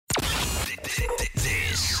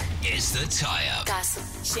This is the tie-up. Gossip.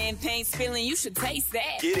 Champagne spilling, you should taste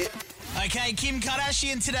that. Get it? Okay, Kim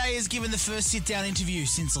Kardashian today has given the first sit-down interview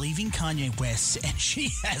since leaving Kanye West, and she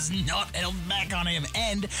has not held back on him.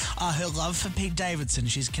 And her love for Pete Davidson,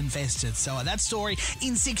 she's confessed it. So that story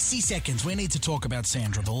in 60 seconds. We need to talk about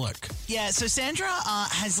Sandra Bullock. Yeah, so Sandra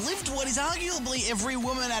has lived what is arguably every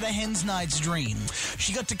woman at a hen's night's dream.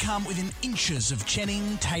 She got to come within inches of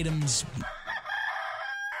Channing Tatum's...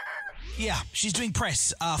 Yeah, she's doing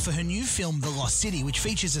press for her new film, The Lost City, which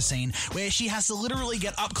features a scene where she has to literally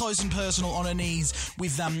get up close and personal on her knees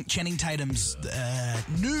with Channing Tatum's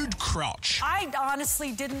nude crotch. I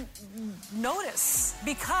honestly didn't notice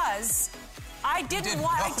because I didn't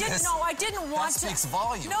want. I didn't know. I didn't want to. That speaks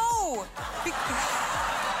volumes. No.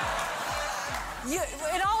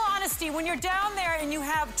 In all honesty, when you're down there and you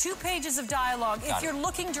have 2 pages of dialogue, if you're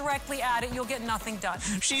looking directly at it, you'll get nothing done.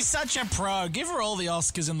 She's such a pro. Give her all the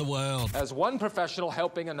Oscars in the world. As one professional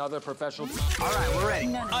helping another professional. All right, we're ready.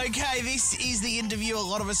 Okay, this is the interview a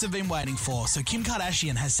lot of us have been waiting for. So Kim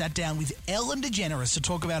Kardashian has sat down with Ellen DeGeneres to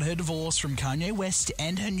talk about her divorce from Kanye West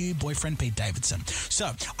and her new boyfriend, Pete Davidson.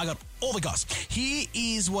 So I got all the goss. Here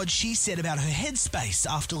is what she said about her headspace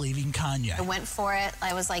after leaving Kanye. I went for it.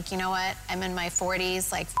 I was like, you know what? I'm in my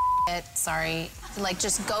 40s. Like, it. Sorry. Like,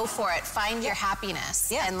 just go for it. Find your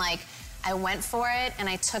happiness. Yeah. And, like, I went for it, and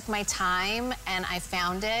I took my time, and I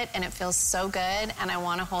found it, and it feels so good, and I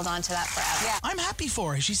want to hold on to that forever. Yeah. I'm happy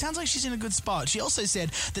for her. She sounds like she's in a good spot. She also said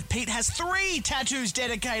that Pete has 3 tattoos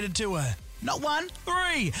dedicated to her. Not 1,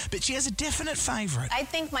 3. But she has a definite favourite. I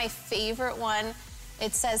think my favorite one,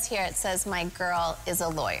 it says here, my girl is a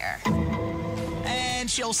lawyer. And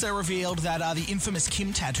she also revealed that the infamous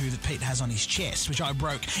Kim tattoo that Pete has on his chest, which I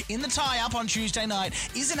broke in the tie-up on Tuesday night,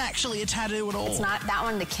 isn't actually a tattoo at all. It's not, that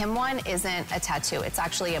one, the Kim one, isn't a tattoo. It's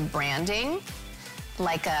actually a branding,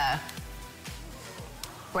 like a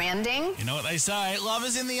branding. You know what they say, love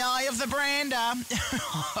is in the eye of the brander.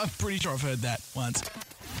 I'm pretty sure I've heard that once.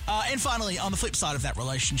 And finally, on the flip side of that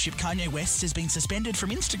relationship, Kanye West has been suspended from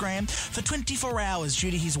Instagram for 24 hours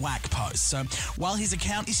due to his whack posts. So while his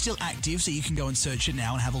account is still active, so you can go and search it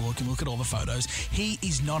now and have a look and look at all the photos, he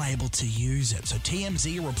is not able to use it. So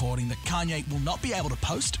TMZ are reporting that Kanye will not be able to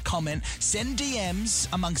post, comment, send DMs,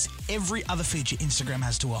 amongst every other feature Instagram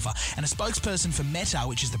has to offer. And a spokesperson for Meta,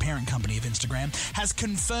 which is the parent company of Instagram, has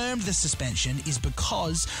confirmed the suspension is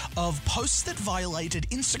because of posts that violated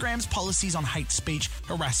Instagram's policies on hate speech,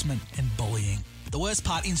 harassment, and bullying. The worst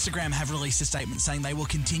part, Instagram have released a statement saying they will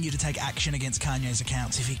continue to take action against Kanye's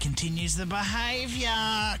accounts if he continues the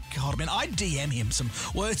behaviour. God, man, I'd DM him some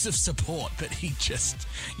words of support, but you just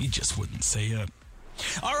wouldn't see it.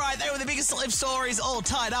 All right, they were the biggest celeb stories all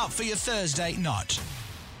tied up for your Thursday night.